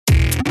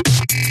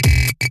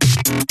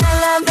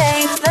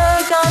elevate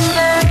the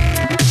concept.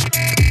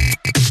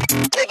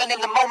 Living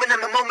in the moment,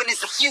 and the moment is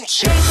the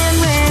future. Taken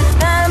with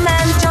the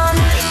menton.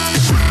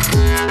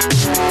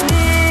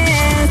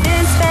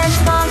 This is SPED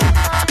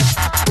Talk.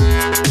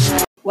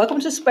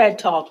 Welcome to SPED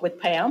Talk with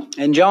Pam,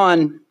 And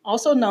John,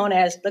 also known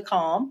as The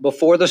Calm.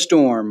 before the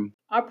storm.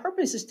 Our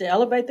purpose is to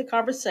elevate the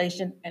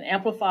conversation and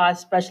amplify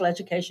special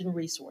education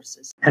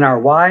resources. And our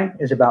why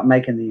is about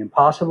making the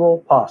impossible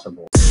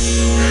possible.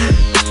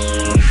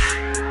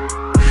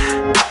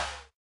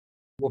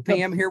 Well,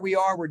 Pam, here we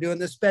are. We're doing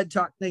the SPED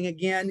Talk thing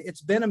again.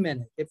 It's been a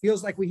minute. It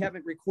feels like we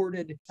haven't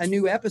recorded a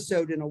new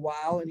episode in a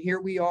while. And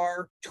here we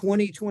are,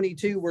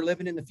 2022. We're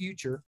living in the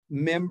future,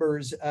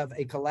 members of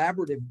a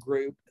collaborative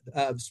group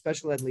of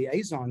special ed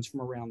liaisons from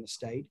around the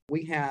state.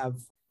 We have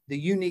the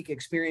unique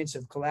experience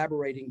of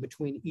collaborating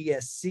between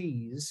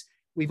ESCs.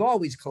 We've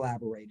always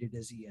collaborated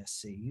as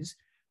ESCs,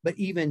 but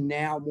even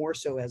now more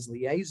so as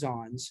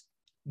liaisons.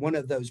 One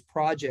of those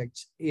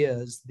projects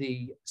is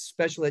the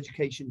Special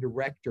Education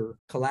Director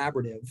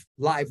Collaborative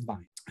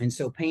LiveBinder. And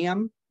so,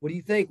 Pam, what do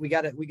you think? We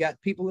got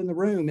people in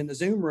the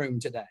Zoom room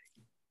today.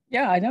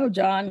 Yeah, I know,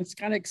 John. It's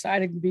kind of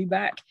exciting to be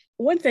back.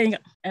 One thing,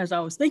 as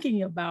I was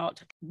thinking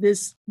about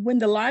this, when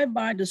the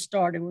LiveBinder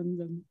started,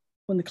 when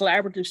the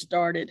collaborative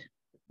started,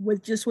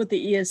 with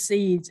the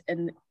ESCs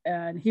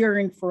and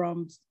hearing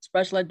from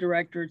special ed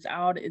directors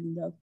out in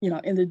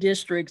the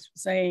districts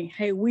saying,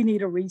 hey, we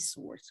need a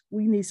resource,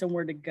 we need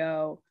somewhere to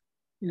go,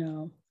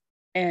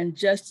 and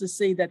just to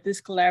see that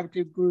this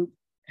collaborative group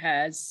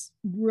has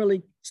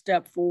really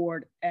stepped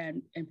forward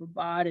and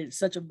provided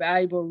such a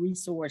valuable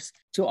resource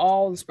to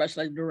all the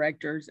special ed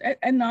directors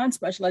and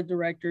non-special ed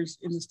directors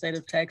in the state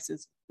of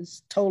Texas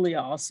is totally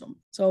awesome.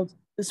 So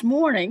this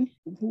morning,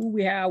 who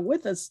we have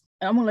with us,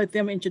 I'm going to let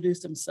them introduce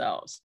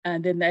themselves,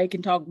 and then they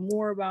can talk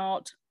more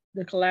about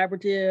the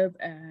collaborative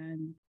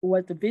and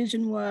what the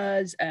vision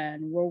was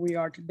and where we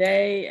are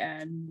today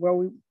and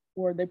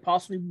where they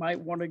possibly might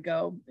want to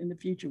go in the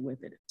future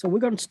with it. So we're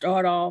going to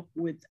start off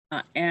with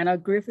Anna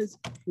Griffiths,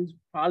 who's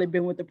probably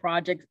been with the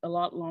project a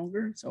lot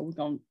longer. So we're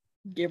going to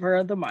give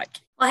her the mic.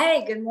 Well,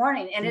 hey, good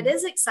morning. And it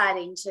is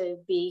exciting to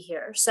be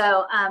here.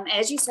 So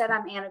as you said,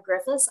 I'm Anna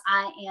Griffiths.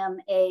 I am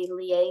a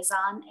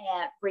liaison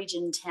at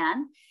Region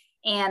 10.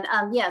 And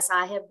yes,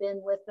 I have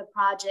been with the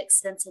project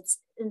since its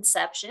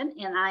inception,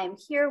 and I am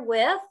here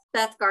with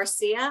Beth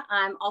Garcia.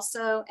 I'm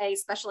also a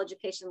special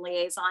education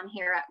liaison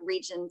here at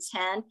Region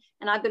 10,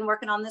 and I've been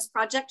working on this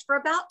project for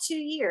about 2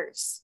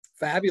 years.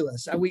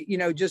 Fabulous.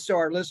 Just so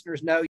our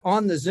listeners know,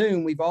 on the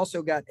Zoom, we've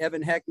also got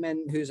Evan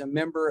Heckman, who's a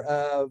member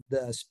of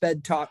the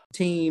SPED Talk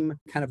team,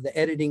 kind of the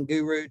editing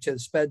guru to the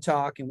SPED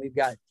Talk. And we've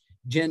got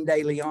Jen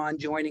De Leon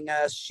joining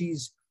us.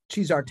 She's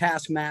our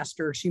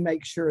taskmaster. She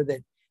makes sure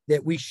that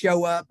we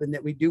show up and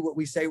that we do what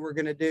we say we're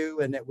going to do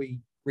and that we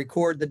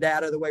record the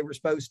data the way we're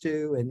supposed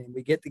to and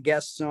we get the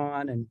guests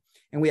on. And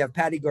we have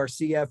Patty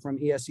Garcia from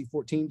ESC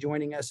 14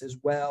 joining us as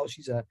well.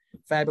 She's a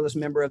fabulous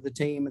member of the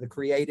team, the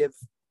creative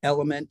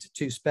element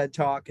to SPED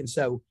Talk. And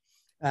so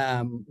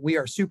we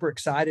are super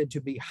excited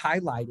to be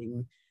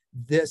highlighting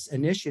this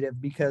initiative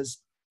because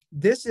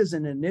this is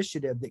an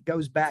initiative that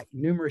goes back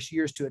numerous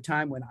years to a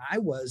time when I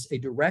was a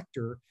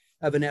director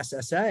of an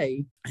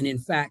SSA. And in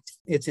fact,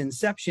 its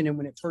inception and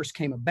when it first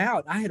came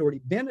about, I had already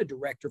been a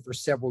director for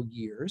several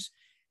years.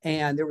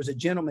 And there was a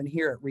gentleman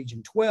here at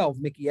Region 12,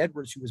 Mickey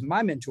Edwards, who was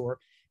my mentor.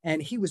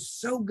 And he was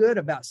so good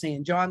about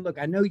saying, John, look,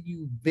 I know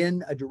you've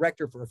been a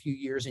director for a few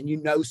years and you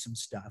know some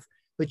stuff,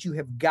 but you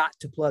have got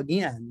to plug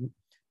in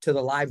to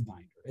the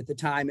LiveBinder. At the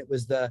time, it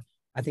was the,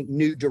 I think,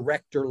 new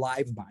director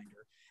LiveBinder.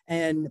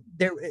 And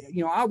there,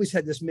 I always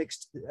had this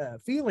mixed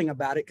feeling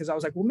about it because I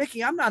was like, well,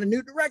 Mickey, I'm not a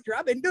new director.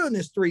 I've been doing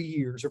this 3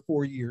 years or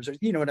 4 years. Or,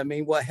 you know what I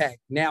mean? Well, heck,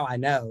 now I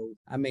know.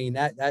 I mean,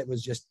 that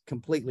was just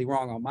completely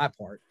wrong on my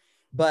part.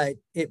 But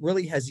it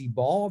really has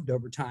evolved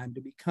over time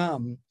to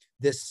become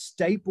this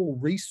staple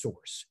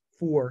resource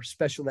for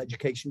special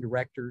education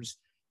directors,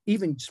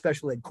 even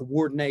special ed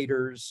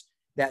coordinators,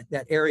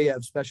 that area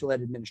of special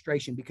ed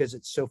administration, because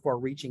it's so far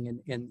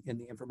reaching in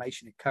the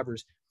information it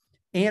covers.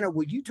 Anna,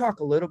 would you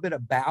talk a little bit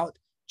about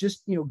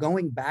just,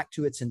 going back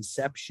to its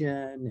inception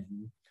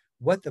and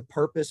what the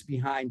purpose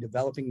behind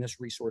developing this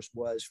resource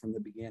was from the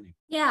beginning?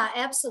 Yeah,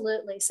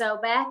 absolutely. So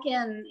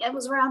it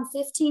was around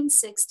 15,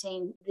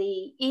 16,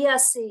 the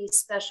ESC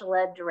special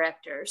ed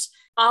directors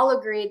all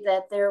agreed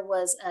that there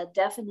was a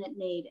definite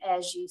need,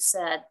 as you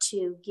said,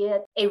 to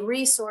get a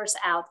resource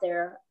out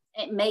there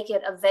and make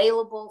it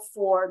available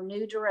for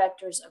new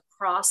directors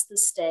across the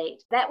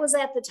state. That was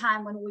at the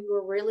time when we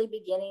were really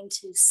beginning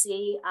to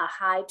see a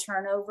high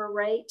turnover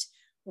rate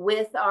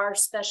with our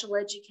special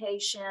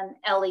education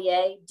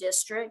LEA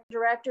district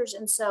directors.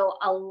 And so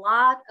a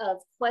lot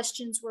of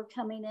questions were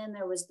coming in.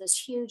 There was this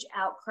huge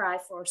outcry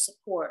for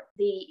support.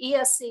 The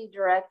ESC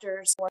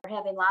directors were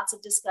having lots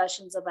of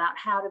discussions about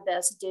how to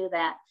best do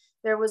that.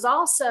 There was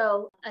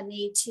also a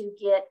need to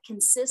get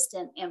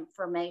consistent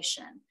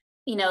information.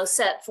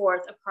 set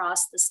forth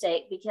across the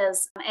state,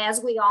 because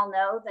as we all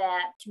know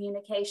that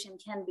communication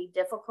can be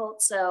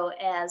difficult. So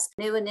as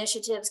new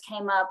initiatives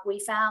came up, we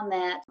found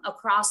that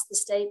across the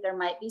state, there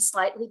might be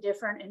slightly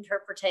different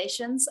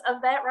interpretations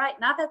of that, right?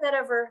 Not that that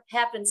ever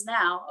happens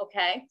now,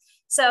 okay?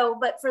 So,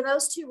 but for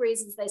those two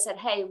reasons, they said,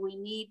 hey, we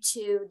need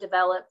to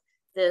develop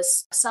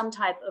some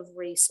type of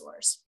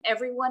resource.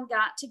 Everyone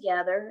got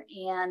together,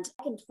 and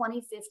in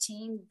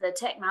 2015, the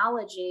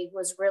technology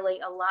was really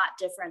a lot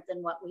different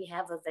than what we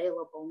have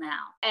available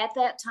now. At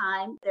that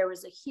time, there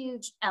was a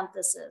huge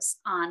emphasis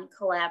on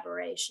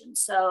collaboration.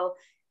 So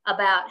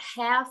about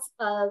half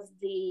of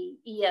the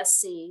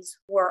ESCs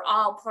were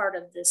all part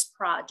of this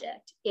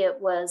project. It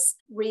was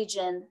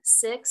Region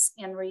 6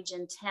 and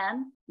Region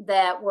 10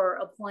 that were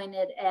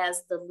appointed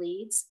as the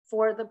leads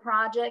for the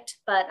project,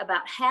 but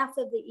about half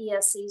of the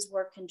ESCs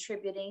were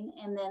contributing.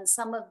 And then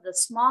some of the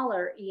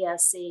smaller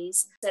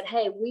ESCs said,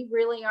 hey, we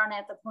really aren't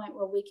at the point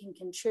where we can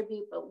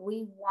contribute, but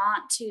we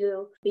want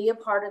to be a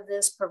part of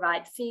this,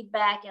 provide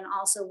feedback, and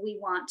also we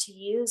want to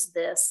use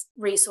this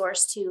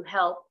resource to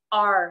help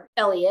our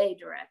LEA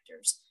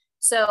directors.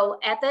 So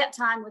at that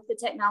time, with the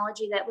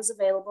technology that was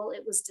available,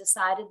 it was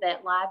decided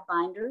that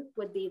LiveBinder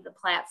would be the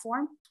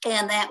platform,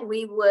 and that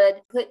we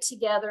would put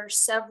together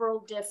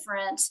several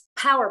different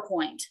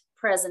PowerPoint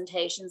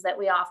presentations that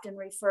we often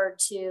referred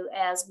to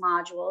as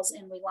modules.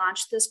 And we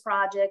launched this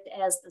project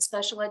as the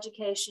Special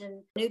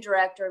Education New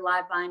Director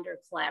LiveBinder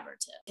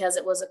Collaborative, because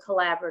it was a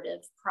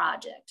collaborative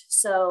project.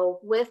 So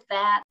with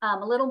that,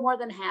 a little more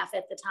than half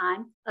at the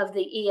time of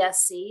the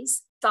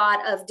ESCs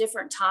thought of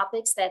different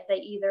topics that they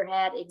either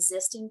had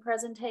existing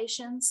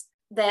presentations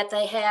that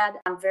they had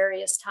on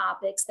various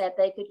topics that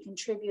they could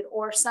contribute,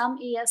 or some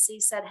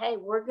ESC said, hey,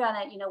 we're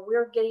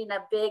getting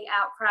a big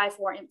outcry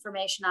for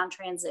information on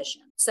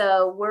transition.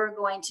 So we're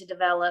going to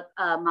develop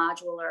a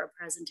module or a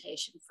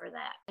presentation for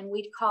that. And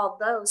we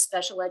called those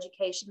special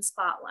education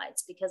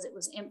spotlights because it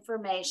was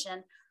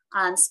information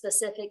on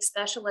specific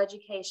special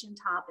education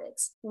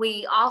topics.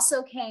 We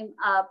also came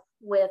up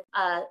with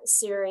a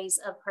series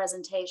of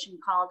presentation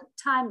called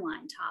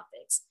timeline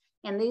topics.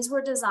 And these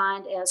were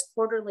designed as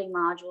quarterly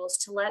modules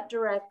to let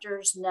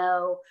directors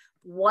know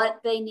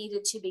what they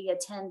needed to be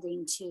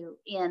attending to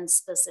in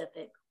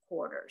specific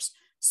quarters.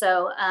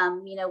 So,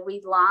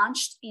 we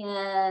launched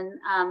in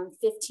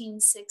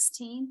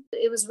 15-16.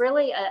 It was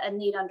really a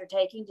neat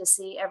undertaking to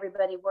see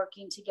everybody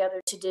working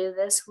together to do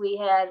this. We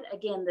had,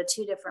 again, the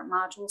two different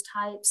module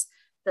types,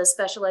 the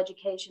special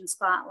education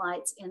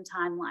spotlights and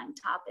timeline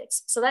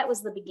topics. So that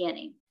was the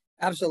beginning.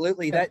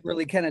 Absolutely. That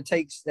really kind of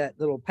takes that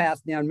little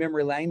path down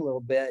memory lane a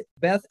little bit.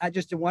 Beth, I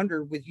just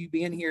wonder, with you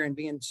being here and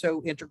being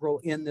so integral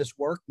in this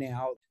work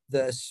now,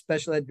 the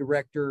Special Ed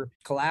Director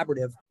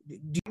Collaborative,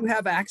 do you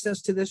have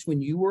access to this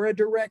when you were a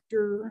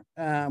director?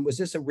 Was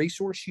this a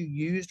resource you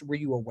used? Were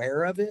you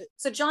aware of it?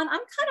 So John, I'm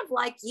kind of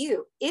like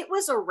you. It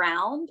was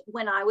around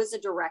when I was a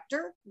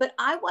director, but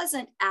I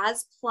wasn't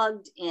as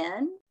plugged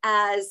in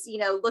as,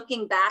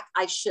 looking back,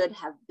 I should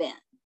have been.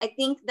 I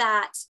think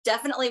that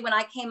definitely when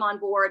I came on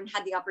board and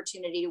had the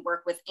opportunity to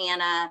work with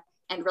Anna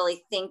and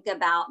really think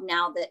about,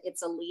 now that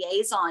it's a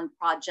liaison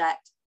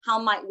project, how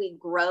might we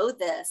grow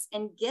this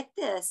and get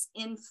this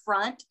in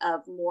front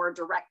of more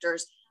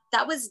directors?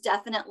 That was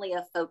definitely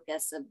a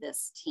focus of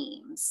this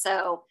team.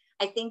 So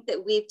I think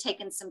that we've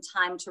taken some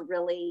time to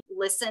really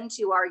listen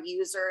to our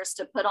users,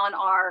 to put on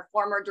our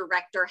former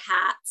director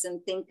hats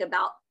and think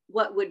about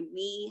what would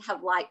we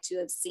have liked to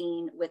have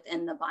seen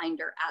within the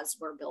binder as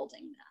we're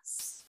building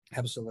this.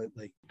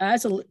 Absolutely.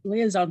 As a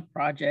liaison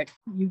project,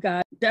 you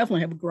guys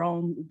definitely have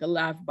grown the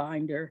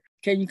LiveBinder.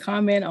 Can you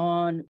comment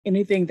on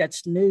anything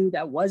that's new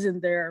that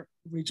wasn't there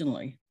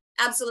originally?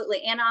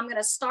 Absolutely. Anna, I'm going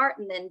to start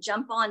and then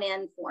jump on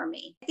in for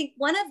me. I think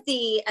one of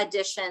the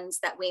additions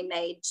that we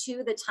made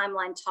to the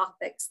timeline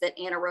topics that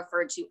Anna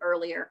referred to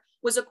earlier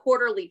was a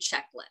quarterly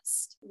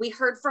checklist. We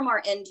heard from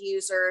our end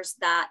users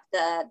that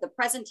the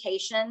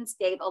presentations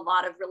gave a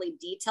lot of really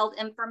detailed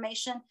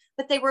information,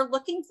 but they were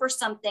looking for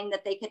something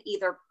that they could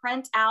either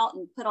print out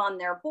and put on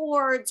their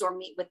boards or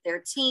meet with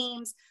their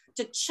teams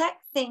to check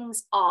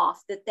things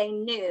off that they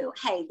knew,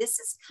 hey, this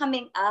is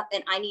coming up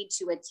and I need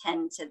to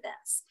attend to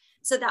this.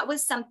 So that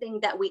was something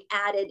that we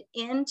added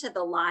into the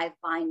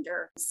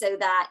LiveBinder so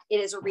that it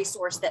is a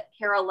resource that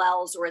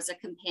parallels or is a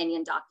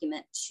companion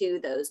document to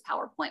those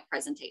PowerPoint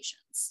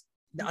presentations.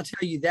 I'll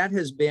tell you, that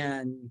has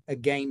been a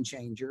game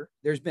changer.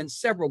 There's been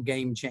several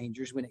game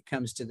changers when it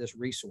comes to this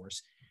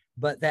resource,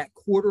 but that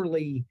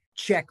quarterly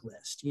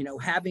checklist,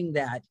 having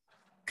that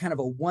kind of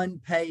a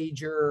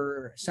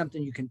one-pager,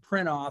 something you can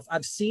print off.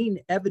 I've seen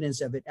evidence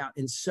of it out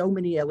in so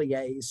many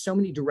LEAs, so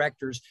many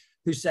directors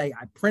who say,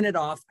 I print it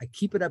off, I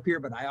keep it up here,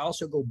 but I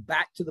also go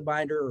back to the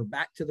binder or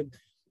back to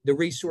the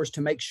resource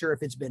to make sure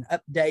if it's been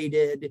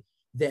updated.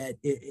 that,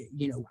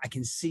 I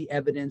can see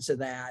evidence of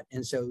that.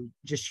 And so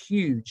just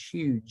huge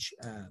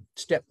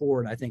step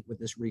forward, I think, with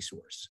this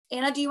resource.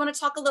 Anna, do you want to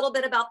talk a little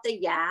bit about the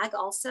YAG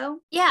also?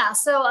 Yeah,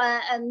 so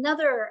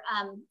another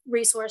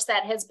resource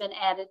that has been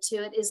added to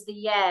it is the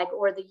YAG,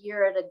 or the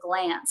Year at a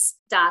Glance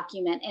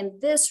document. And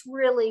this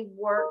really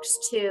works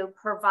to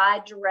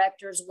provide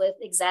directors with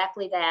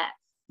exactly that,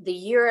 the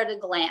year at a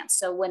glance.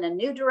 So when a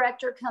new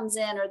director comes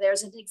in, or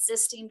there's an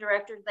existing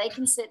director, they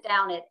can sit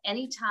down at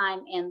any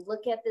time and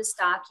look at this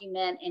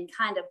document and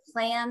kind of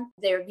plan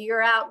their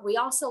year out. We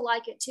also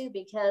like it too,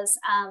 because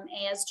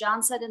as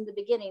John said in the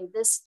beginning,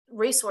 this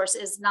resource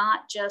is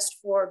not just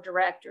for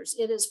directors.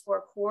 It is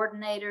for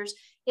coordinators.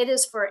 It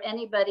is for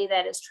anybody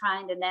that is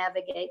trying to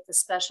navigate the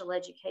special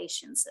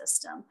education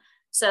system.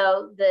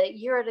 So the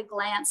Year at a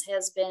Glance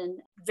has been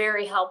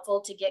very helpful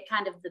to get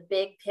kind of the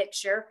big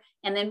picture.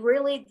 And then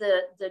really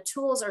the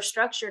tools are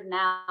structured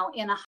now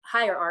in a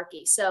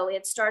hierarchy. So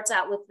it starts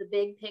out with the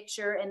big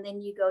picture, and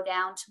then you go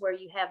down to where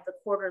you have the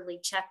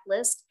quarterly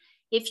checklist.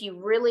 If you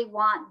really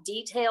want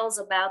details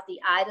about the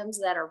items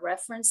that are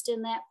referenced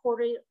in that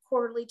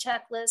quarterly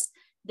checklist,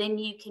 then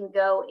you can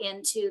go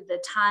into the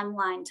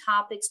timeline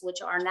topics,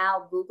 which are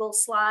now Google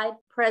slide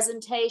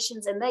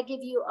presentations, and they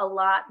give you a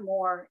lot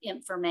more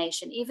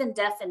information, even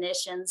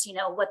definitions,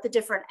 what the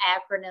different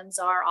acronyms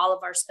are, all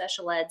of our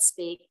special ed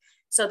speak.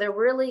 So there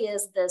really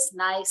is this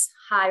nice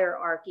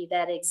hierarchy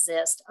that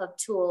exists of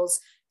tools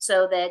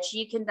so that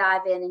you can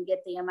dive in and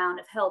get the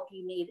amount of help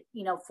you need,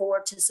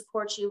 to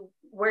support you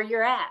where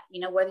you're at,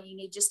 whether you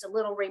need just a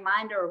little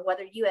reminder or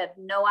whether you have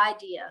no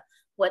idea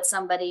what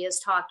somebody is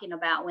talking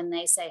about when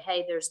they say,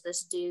 hey, there's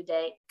this due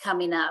date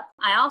coming up.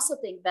 I also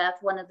think, Beth,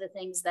 one of the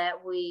things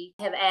that we've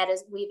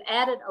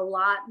added a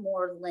lot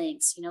more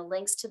links,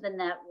 links to the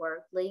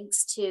network,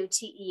 links to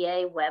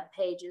TEA web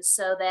pages,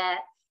 so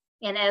that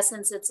in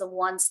essence, it's a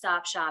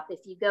one-stop shop. If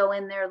you go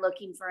in there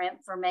looking for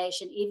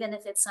information, even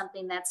if it's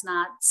something that's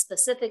not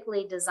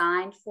specifically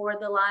designed for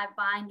the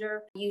LiveBinder,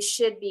 you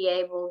should be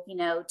able,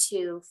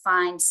 to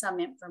find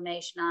some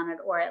information on it,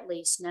 or at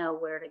least know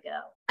where to go.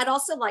 I'd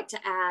also like to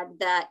add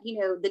that,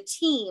 the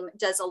team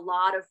does a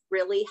lot of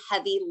really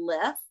heavy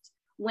lift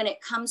when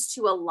it comes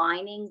to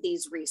aligning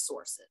these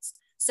resources.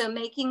 So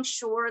making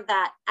sure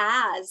that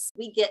as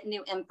we get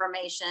new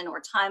information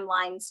or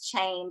timelines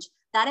change,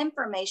 that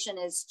information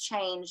is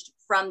changed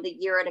from the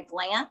Year at a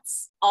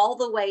Glance all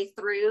the way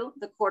through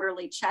the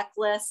quarterly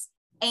checklist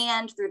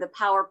and through the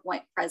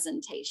PowerPoint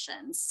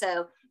presentations.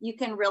 So you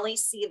can really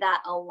see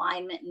that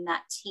alignment and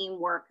that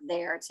teamwork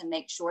there to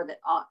make sure that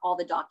all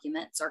the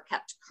documents are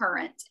kept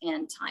current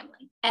and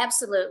timely.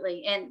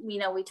 Absolutely. And,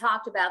 we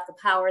talked about the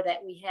power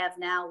that we have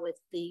now with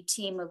the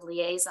team of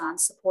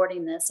liaisons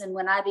supporting this. And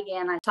when I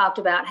began, I talked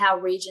about how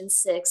Region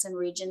 6 and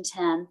Region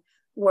 10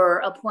 were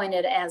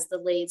appointed as the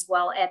leads.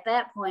 Well, at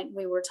that point,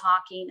 we were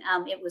talking,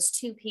 it was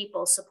 2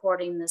 people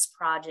supporting this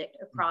project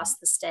across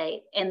the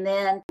state. And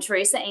then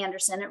Teresa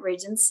Anderson at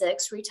Region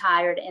 6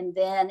 retired, and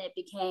then it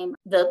became,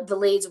 the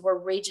leads were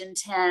Region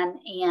 10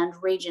 and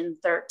Region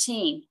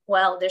 13.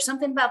 Well, there's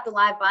something about the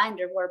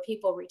LiveBinder where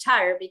people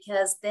retire,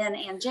 because then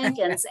Ann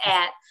Jenkins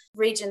at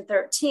Region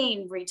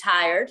 13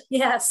 retired.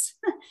 Yes.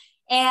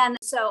 And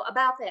so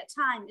about that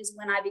time is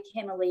when I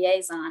became a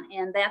liaison,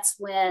 and that's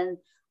when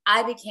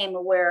I became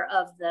aware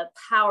of the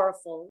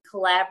powerful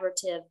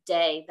collaborative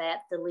day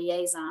that the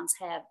liaisons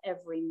have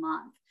every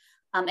month.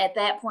 At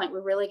that point, we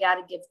really got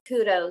to give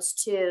kudos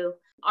to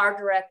our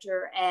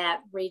director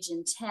at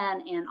Region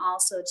 10 and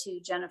also to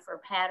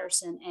Jennifer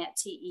Patterson at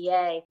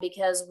TEA,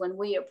 because when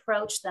we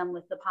approached them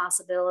with the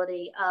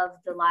possibility of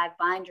the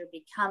LiveBinder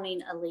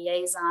becoming a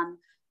liaison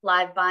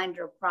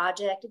LiveBinder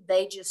project,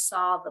 they just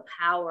saw the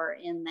power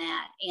in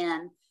that,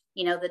 and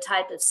the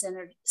type of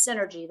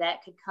synergy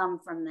that could come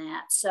from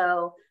that.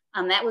 So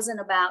that was in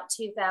about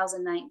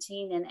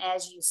 2019. And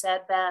as you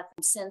said, Beth,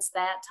 since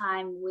that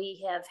time,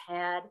 we have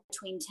had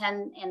between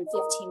 10 and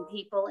 15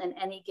 people in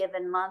any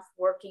given month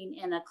working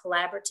in a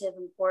collaborative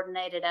and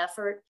coordinated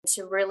effort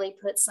to really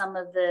put some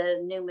of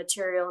the new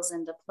materials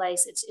into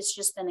place. It's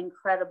just been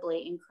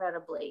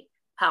incredibly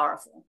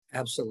powerful.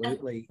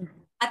 Absolutely.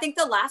 I think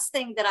the last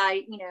thing that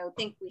I,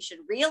 think we should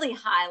really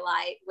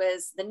highlight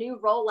was the new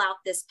rollout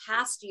this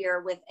past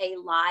year with a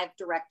live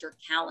director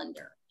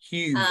calendar.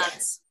 Huge.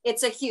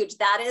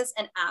 That is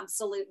an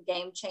absolute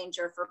game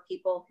changer for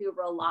people who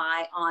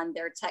rely on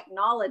their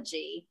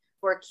technology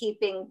for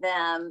keeping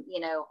them,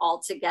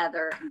 all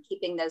together and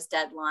keeping those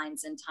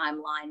deadlines and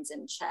timelines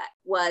in check.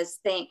 Was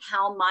think,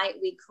 how might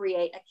we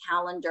create a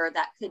calendar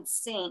that could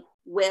sync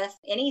with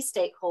any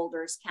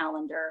stakeholder's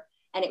calendar,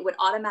 and it would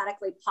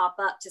automatically pop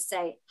up to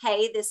say,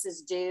 hey, this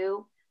is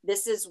due.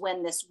 This is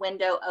when this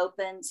window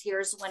opens.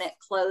 Here's when it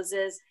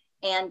closes.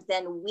 And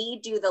then we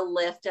do the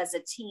lift as a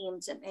team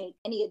to make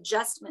any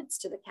adjustments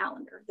to the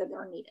calendar that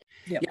are needed.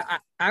 Yeah,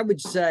 I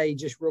would say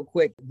just real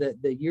quick,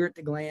 the Year at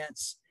the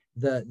Glance,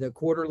 the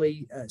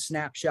quarterly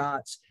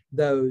snapshots,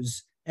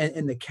 those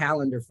and the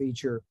calendar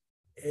feature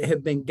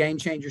have been game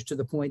changers to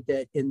the point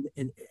that in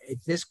at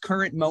this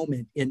current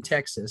moment in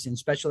Texas in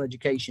special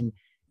education,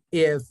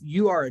 if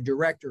you are a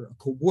director, a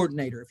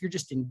coordinator, if you're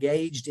just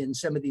engaged in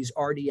some of these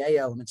RDA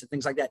elements and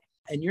things like that,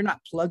 and you're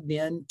not plugged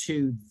in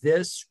to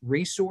this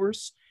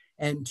resource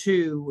and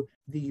to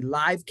the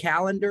live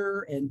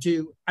calendar and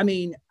to, I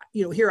mean,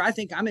 here I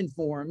think I'm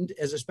informed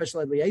as a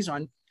special ed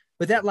liaison,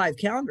 but that live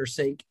calendar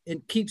sync,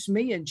 it keeps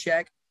me in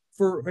check.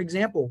 For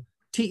example,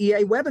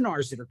 TEA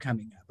webinars that are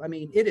coming up. I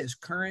mean, it is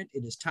current,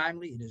 it is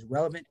timely, it is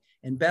relevant.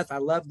 And Beth, I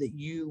love that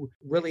you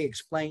really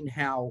explained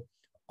how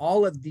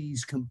all of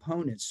these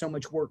components, so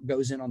much work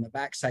goes in on the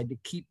backside to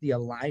keep the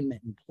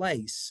alignment in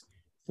place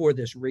for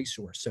this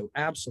resource. So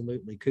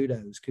absolutely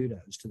kudos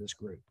to this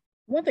group.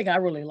 One thing I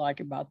really like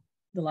about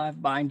the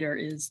LiveBinder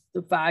is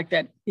the fact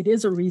that it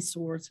is a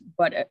resource,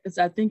 but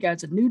I think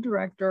as a new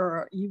director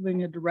or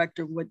even a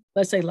director with,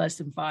 let's say, less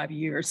than 5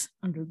 years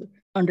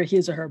under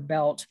his or her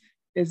belt,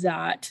 is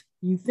that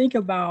you think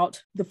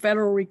about the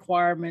federal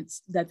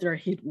requirements that they're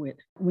hit with.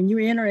 When you're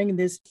entering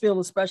this field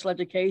of special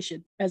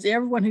education, as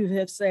everyone who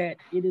has said,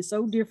 it is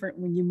so different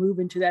when you move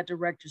into that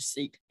director's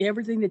seat.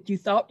 Everything that you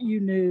thought you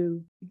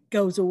knew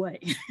goes away.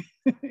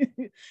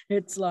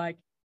 It's like,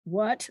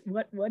 what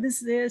is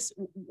this?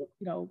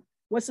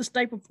 What's the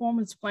state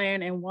performance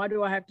plan and why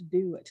do I have to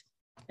do it?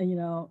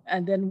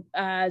 And then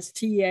as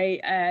TA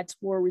adds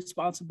more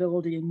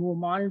responsibility and more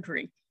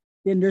monitoring,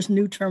 then there's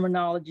new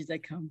terminology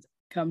that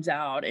comes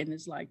out, and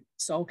it's like,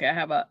 so okay, I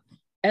have a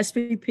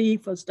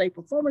SPP for state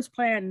performance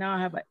plan, now I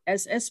have a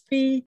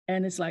SSP,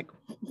 and it's like,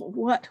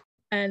 what?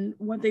 And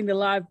one thing the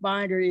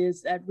LiveBinder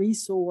is that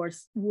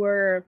resource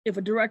where if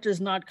a director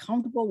is not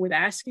comfortable with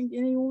asking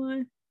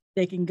anyone,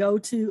 they can go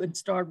to and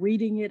start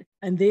reading it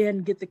and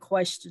then get the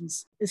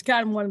questions. It's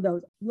kind of one of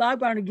those.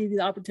 LiveBinder gives you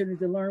the opportunity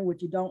to learn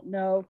what you don't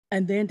know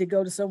and then to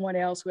go to someone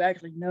else who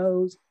actually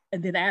knows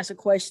and then ask a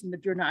question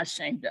that you're not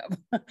ashamed of.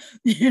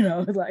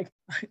 Like,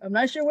 I'm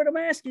not sure what I'm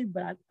asking,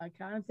 but I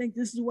kind of think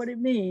this is what it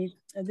means.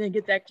 And then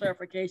get that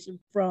clarification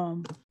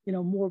from,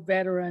 more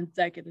veterans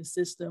that can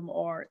assist them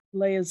or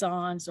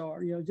liaisons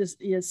or, just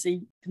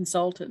ESC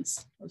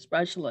consultants or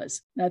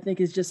specialists. And I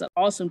think it's just an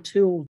awesome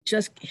tool,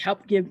 just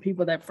help give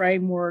people that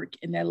framework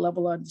and that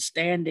level of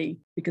understanding.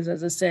 Because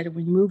as I said,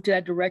 when you move to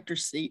that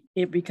director's seat,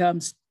 it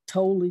becomes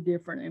totally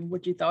different. And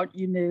what you thought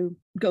you knew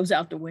goes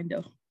out the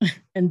window.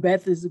 And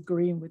Beth is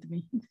agreeing with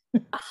me.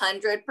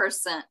 100%,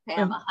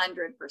 Pam, 100%.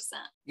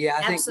 Yeah, I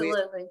think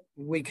absolutely.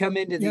 We come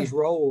into these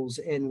roles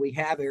and we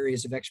have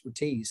areas of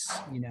expertise,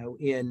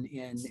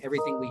 in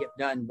everything we have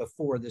done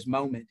before this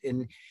moment.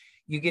 And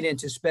you get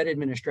into SPED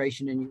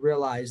administration and you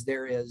realize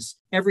there is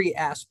every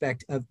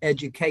aspect of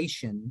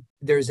education.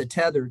 There's a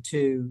tether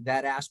to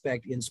that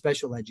aspect in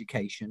special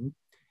education.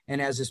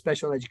 And as a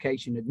special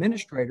education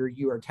administrator,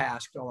 you are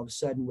tasked all of a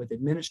sudden with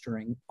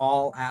administering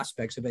all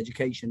aspects of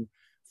education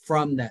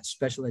from that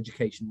special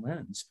education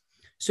lens.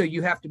 So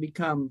you have to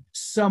become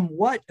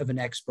somewhat of an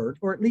expert,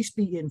 or at least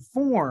be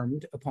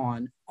informed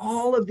upon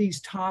all of these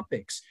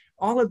topics,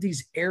 all of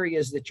these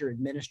areas that you're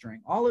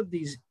administering, all of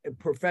these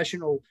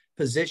professional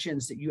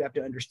positions that you have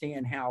to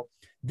understand how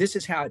this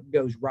is how it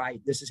goes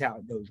right, this is how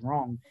it goes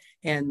wrong.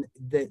 And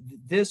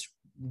this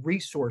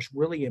resource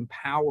really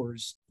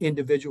empowers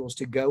individuals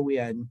to go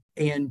in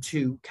and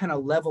to kind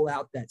of level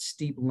out that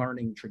steep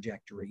learning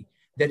trajectory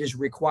that is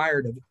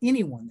required of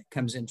anyone that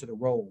comes into the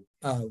role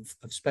of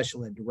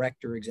special ed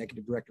director,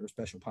 executive director of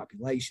special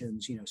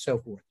populations, so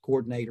forth,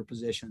 coordinator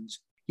positions.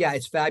 Yeah,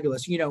 it's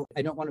fabulous.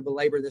 I don't want to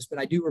belabor this, but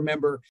I do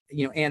remember,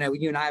 Anna,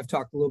 you and I have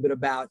talked a little bit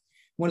about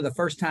one of the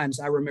first times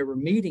I remember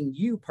meeting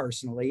you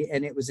personally,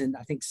 and it was in,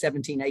 I think,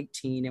 17,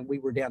 18, and we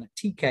were down at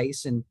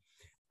T-Case, and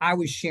I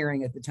was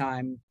sharing at the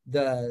time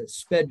the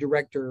SPED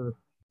director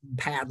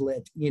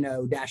Padlet,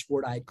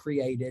 dashboard I had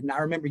created. And I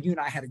remember you and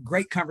I had a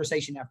great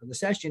conversation after the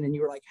session, and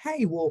you were like,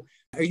 hey, well,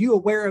 are you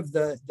aware of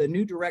the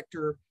new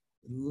director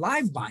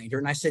LiveBinder?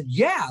 And I said,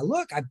 yeah,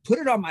 look, I put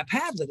it on my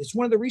Padlet. It's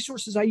one of the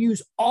resources I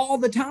use all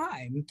the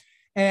time.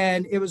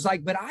 And it was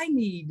like, but I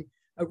need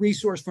a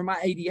resource for my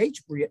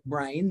ADH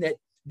brain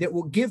that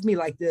will give me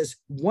like this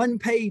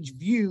one-page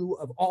view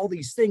of all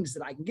these things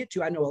that I can get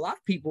to. I know a lot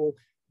of people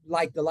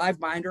like the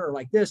LiveBinder or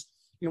like this.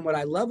 What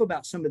I love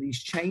about some of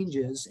these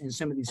changes and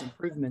some of these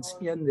improvements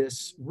in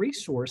this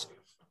resource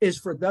is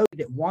for those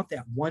that want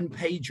that one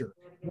pager,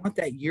 want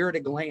that year at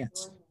a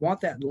glance, want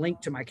that link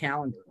to my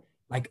calendar.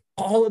 Like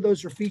all of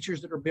those are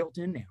features that are built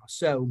in now.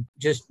 So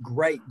just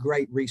great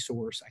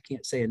resource. I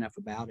can't say enough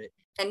about it.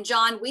 And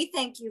John, we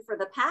thank you for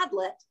the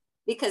Padlet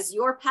because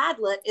your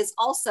Padlet is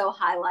also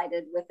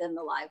highlighted within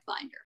the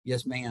LiveBinder.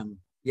 Yes, ma'am.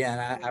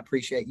 Yeah, I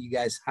appreciate you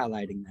guys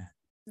highlighting that.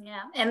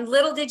 Yeah. And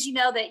little did you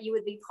know that you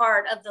would be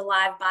part of the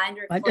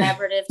LiveBinder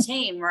collaborative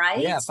team, right?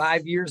 Yeah,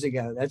 5 years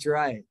ago. That's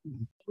right.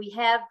 We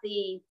have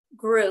the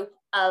group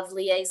of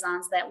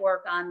liaisons that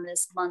work on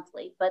this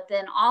monthly, but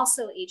then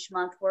also each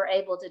month we're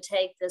able to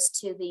take this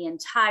to the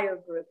entire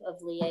group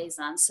of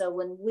liaisons. So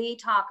when we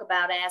talk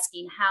about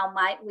asking how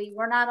might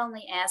we're not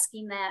only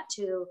asking that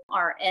to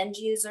our end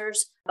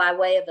users by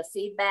way of a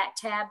feedback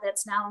tab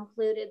that's now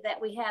included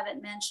that we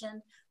haven't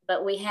mentioned,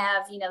 But we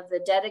have,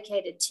 the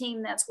dedicated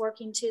team that's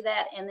working to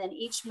that. And then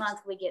each month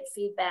we get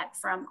feedback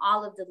from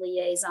all of the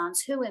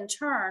liaisons who in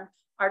turn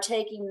are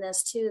taking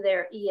this to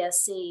their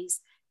ESCs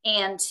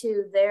and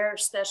to their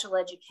special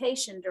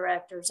education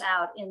directors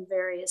out in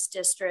various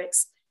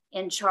districts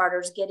and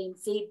charters, getting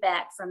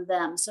feedback from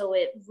them. So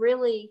it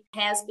really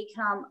has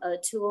become a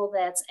tool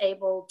that's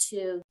able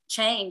to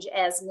change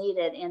as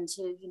needed and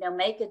to,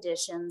 make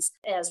additions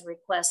as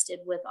requested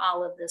with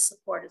all of this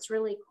support. It's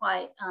really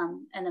quite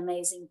an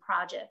amazing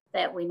project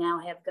that we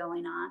now have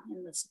going on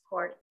in the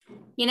support.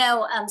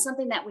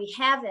 Something that we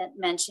haven't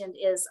mentioned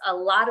is a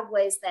lot of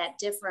ways that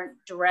different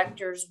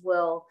directors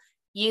will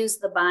use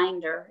the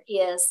binder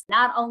is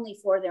not only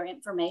for their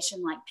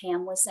information, like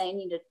Pam was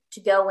saying, to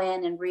go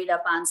in and read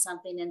up on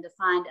something and to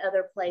find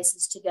other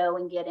places to go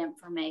and get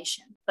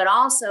information. But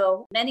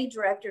also many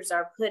directors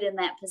are put in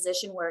that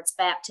position where it's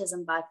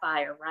baptism by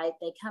fire, right?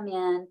 They come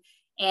in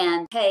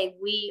and, hey,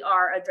 we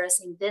are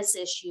addressing this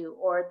issue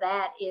or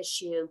that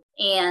issue,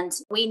 and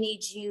we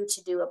need you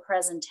to do a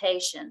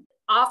presentation.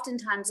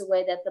 Oftentimes the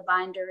way that the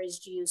binder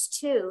is used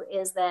too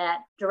is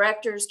that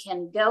directors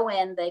can go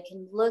in, they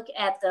can look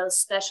at those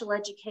special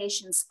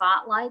education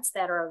spotlights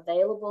that are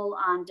available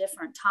on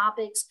different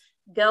topics,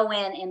 go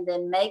in and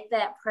then make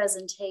that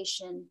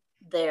presentation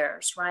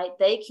theirs, right?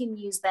 They can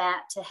use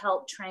that to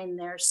help train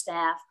their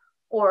staff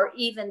or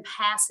even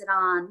pass it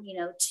on,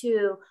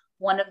 to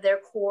one of their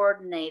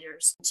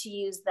coordinators to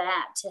use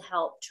that to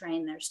help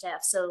train their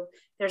staff. So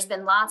there's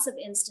been lots of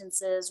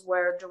instances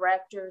where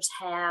directors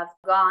have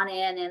gone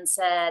in and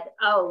said,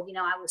 oh,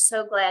 I was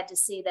so glad to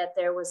see that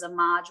there was a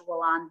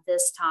module on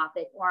this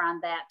topic or on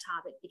that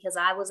topic, because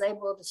I was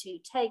able to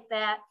take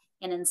that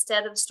and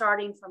instead of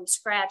starting from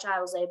scratch,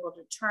 I was able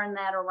to turn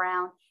that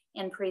around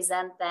and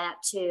present that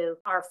to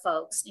our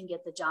folks and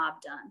get the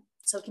job done.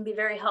 So it can be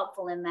very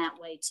helpful in that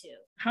way too.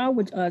 How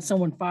would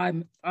someone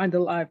find the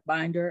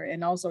LiveBinder?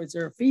 And also, is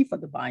there a fee for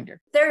the binder?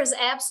 There is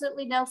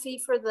absolutely no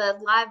fee for the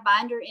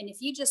LiveBinder. And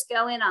if you just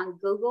go in on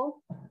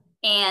Google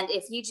and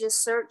if you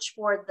just search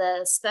for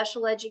the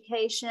Special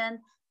Education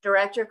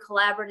Director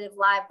Collaborative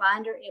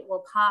LiveBinder, it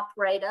will pop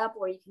right up,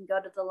 or you can go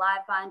to the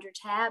LiveBinder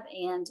tab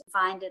and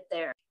find it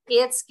there.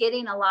 It's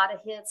getting a lot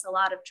of hits, a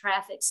lot of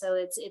traffic. So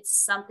it's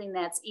something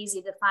that's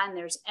easy to find.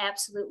 There's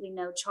absolutely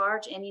no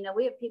charge. And,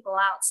 we have people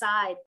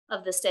outside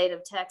of the state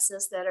of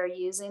Texas that are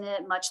using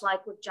it, much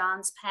like with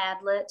John's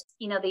Padlet.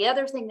 The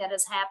other thing that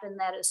has happened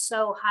that is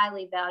so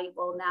highly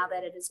valuable now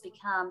that it has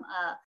become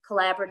a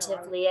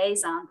collaborative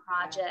liaison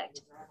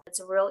project. It's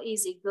a real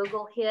easy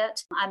Google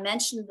hit. I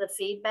mentioned the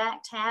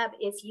feedback tab.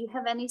 If you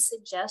have any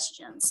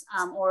suggestions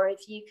or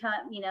if you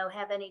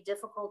have any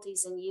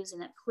difficulties in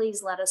using it,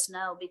 please let us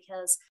know,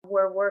 because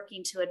we're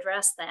working to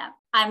address that.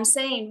 I'm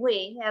saying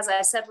we, as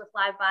I said with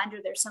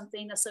LiveBinder, there's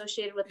something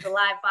associated with the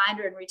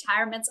LiveBinder and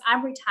retirements.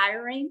 I'm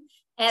retiring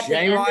at the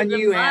end of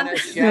the month. Anna.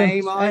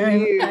 Shame on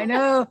you. I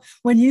know.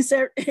 When you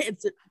said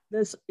it's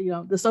this,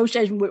 the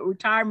association with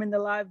retirement, the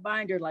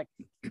LiveBinder, like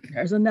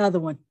there's another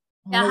one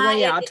on the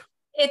way out.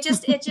 It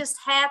just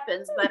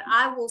happens. But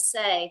I will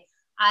say,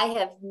 I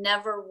have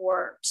never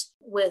worked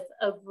with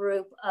a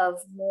group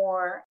of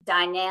more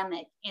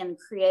dynamic and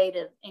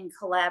creative and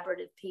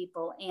collaborative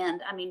people.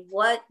 And I mean,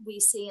 what we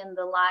see in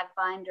the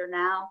LiveBinder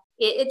now,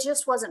 it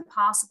just wasn't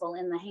possible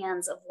in the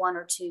hands of one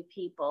or two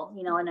people,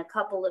 in a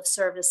couple of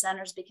service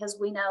centers, because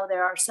we know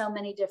there are so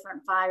many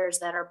different fires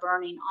that are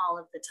burning all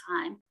of the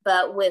time.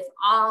 But with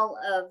all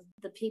of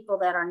the people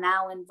that are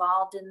now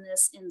involved in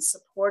this, in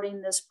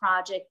supporting this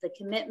project, the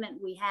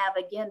commitment we have,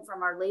 again,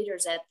 from our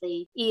leaders at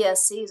the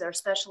ESCs, our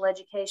special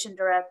education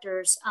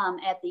directors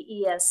at the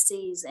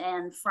ESCs,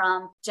 and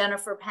from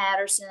Jennifer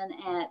Patterson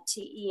at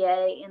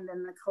TEA, and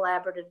then the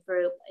collaborative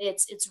group,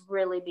 it's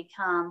really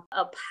become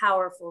a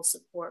powerful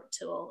support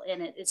tool.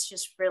 And it's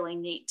just really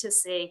neat to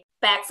see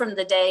back from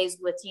the days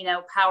with,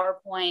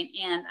 PowerPoint.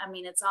 And I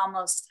mean, it's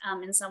almost,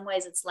 in some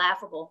ways, it's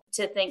laughable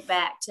to think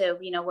back to,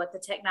 what the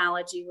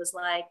technology was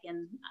like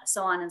and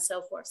so on and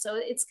so forth. So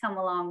it's come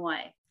a long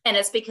way. And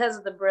it's because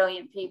of the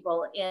brilliant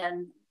people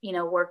in,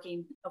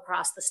 working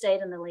across the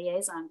state in the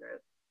liaison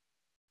group.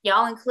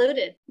 Y'all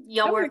included.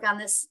 Y'all work on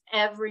this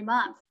every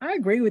month. I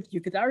agree with you,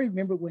 because I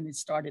remember when it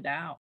started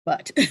out,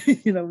 but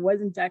it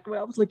wasn't exactly what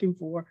I was looking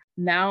for.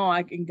 Now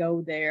I can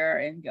go there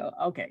and go,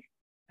 okay,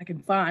 I can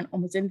find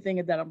almost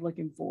anything that I'm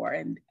looking for,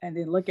 and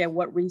then look at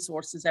what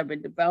resources have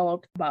been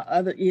developed by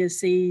other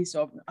ESCs.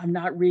 So I'm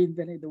not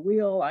reinventing the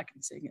wheel. I can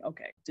say,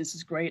 okay, this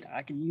is great.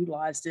 I can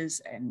utilize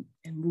this and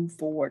move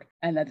forward.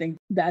 And I think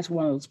that's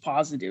one of those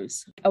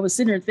positives. I was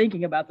sitting here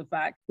thinking about the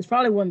fact it's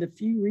probably one of the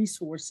few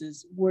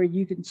resources where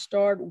you can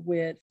start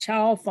with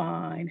child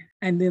find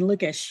and then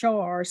look at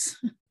SHARs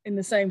in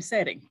the same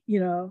setting,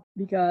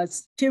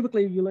 because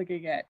typically you're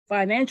looking at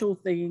financial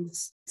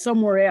things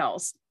somewhere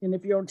else. And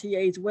if you're on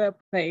TA's web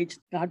page,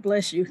 God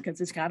bless you,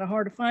 because it's kind of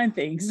hard to find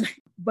things.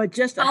 but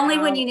just Only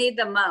when you need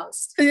the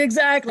most.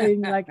 Exactly.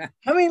 Like,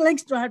 how many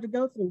links do I have to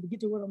go through to get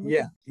to what I'm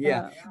looking?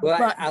 Yeah.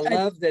 Well, I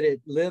love that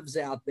it lives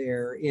out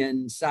there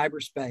in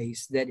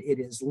cyberspace, that it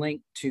is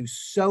linked to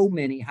so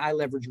many high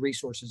leverage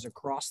resources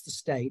across the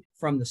state,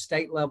 from the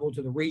state level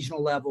to the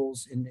regional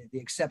levels, and the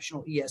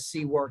exceptional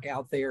ESC work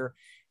out there,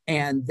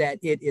 and that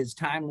it is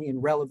timely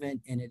and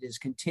relevant, and it is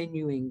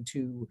continuing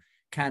to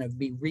kind of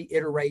be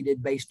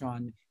reiterated based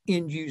on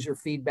end user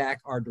feedback,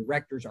 our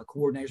directors, our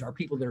coordinators, our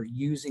people that are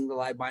using the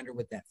LiveBinder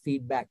with that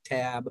feedback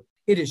tab.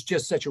 It is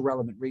just such a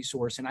relevant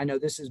resource. And I know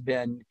this has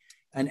been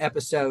an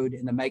episode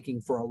in the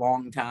making for a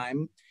long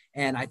time.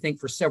 And I think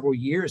for several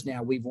years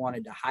now, we've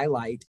wanted to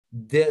highlight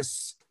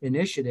this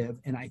initiative.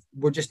 And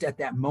we're just at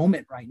that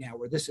moment right now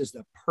where this is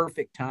the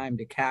perfect time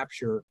to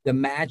capture the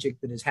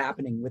magic that is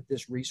happening with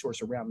this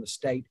resource around the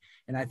state.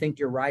 And I think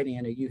you're right,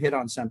 Anna, you hit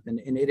on something.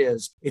 And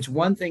it's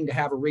one thing to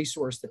have a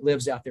resource that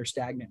lives out there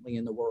stagnantly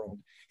in the world.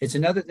 It's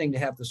another thing to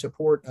have the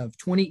support of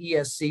 20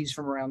 ESCs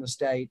from around the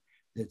state,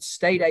 the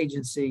state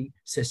agency,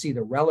 to see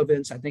the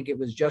relevance. I think it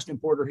was Justin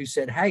Porter who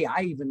said, hey,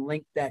 I even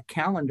linked that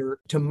calendar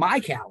to my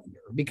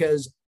calendar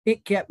because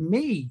it kept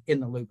me in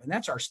the loop. And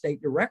that's our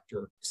state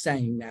director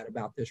saying that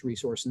about this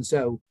resource. And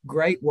so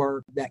great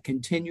work, that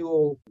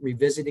continual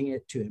revisiting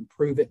it to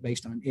improve it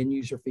based on end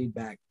user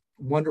feedback.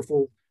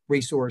 Wonderful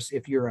resource.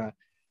 If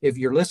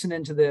you're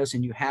listening to this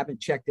and you haven't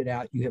checked it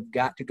out, you have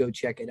got to go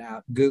check it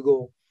out.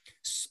 Google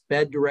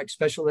SPED Direct,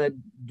 Special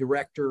Ed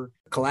Director,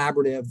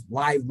 Collaborative,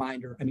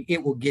 LiveBinder. I mean,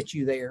 it will get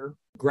you there.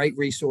 Great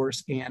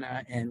resource,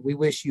 Anna. And we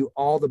wish you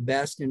all the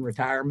best in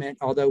retirement,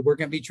 although we're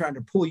going to be trying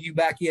to pull you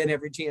back in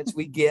every chance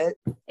we get.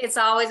 It's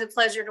always a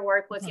pleasure to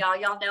work with y'all.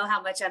 Y'all know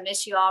how much I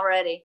miss you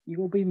already. You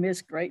will be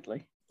missed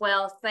greatly.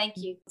 Well, thank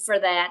you for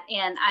that.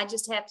 And I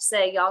just have to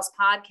say, y'all's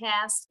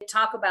podcast,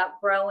 talk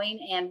about growing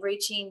and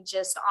reaching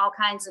just all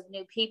kinds of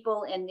new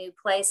people in new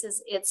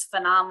places. It's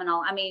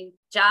phenomenal. I mean,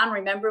 John,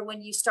 remember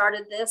when you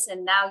started this,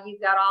 and now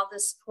you've got all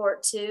this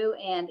support too.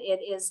 And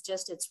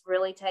it's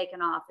really taken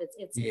off.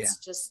 It's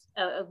just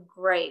a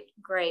great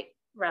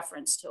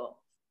reference tool.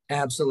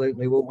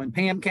 Absolutely. Well, when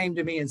Pam came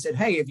to me and said,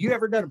 hey, have you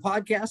ever done a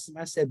podcast? And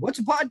I said, what's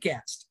a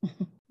podcast?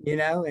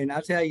 And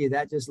I'll tell you,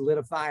 that just lit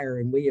a fire.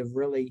 And we have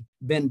really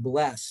been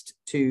blessed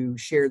to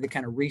share the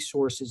kind of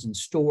resources and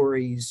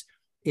stories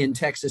in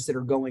Texas that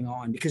are going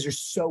on, because there's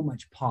so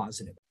much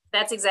positive.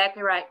 That's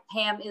exactly right.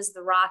 Pam is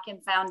the rock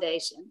and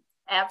foundation.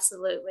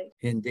 Absolutely.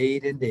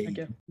 Indeed.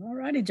 Okay. All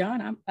righty,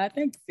 John. I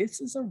think this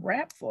is a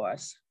wrap for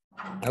us.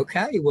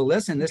 Okay. Well,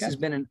 listen, this has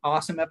been an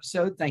awesome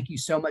episode. Thank you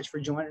so much for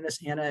joining us,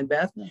 Anna and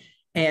Beth.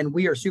 And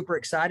we are super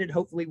excited.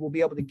 Hopefully we'll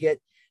be able to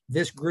get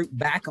this group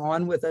back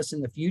on with us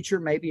in the future,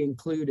 maybe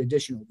include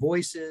additional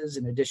voices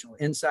and additional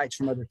insights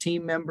from other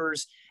team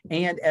members,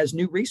 and as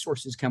new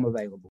resources come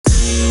available.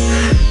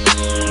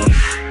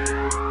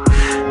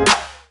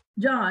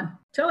 John,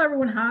 tell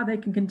everyone how they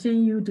can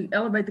continue to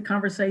elevate the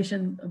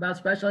conversation about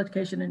special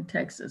education in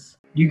Texas.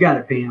 You got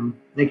it, Pam.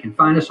 They can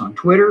find us on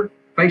Twitter,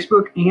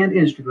 Facebook, and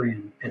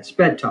Instagram at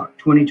SPED Talk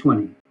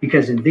 2020.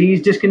 Because in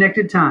these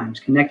disconnected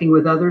times, connecting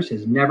with others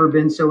has never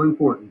been so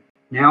important.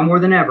 Now more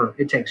than ever,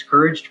 it takes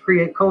courage to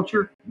create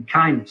culture and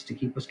kindness to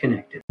keep us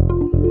connected.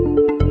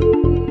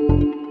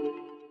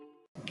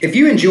 If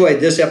you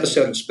enjoyed this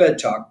episode of SPED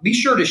Talk, be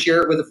sure to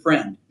share it with a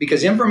friend,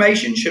 because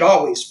information should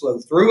always flow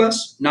through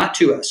us, not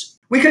to us.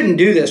 We couldn't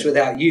do this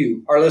without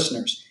you, our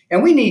listeners,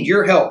 and we need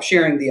your help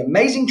sharing the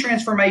amazing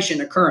transformation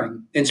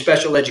occurring in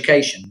special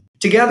education.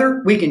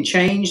 Together, we can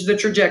change the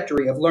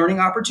trajectory of learning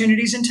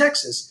opportunities in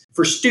Texas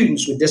for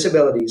students with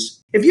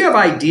disabilities. If you have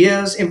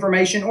ideas,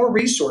 information, or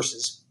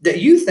resources that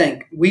you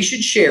think we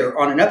should share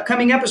on an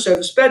upcoming episode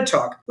of SPED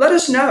Talk, let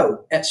us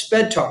know at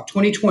SPED Talk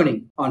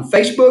 2020 on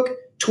Facebook,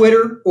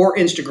 Twitter, or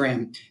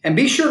Instagram. And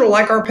be sure to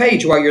like our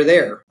page while you're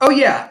there. Oh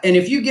yeah, and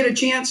if you get a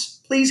chance,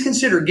 please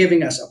consider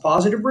giving us a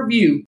positive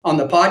review on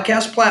the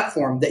podcast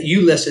platform that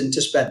you listen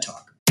to SPED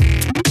Talk.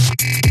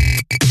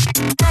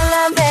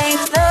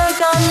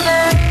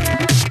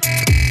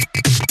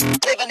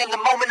 Living in the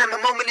moment, and the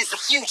moment is the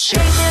future.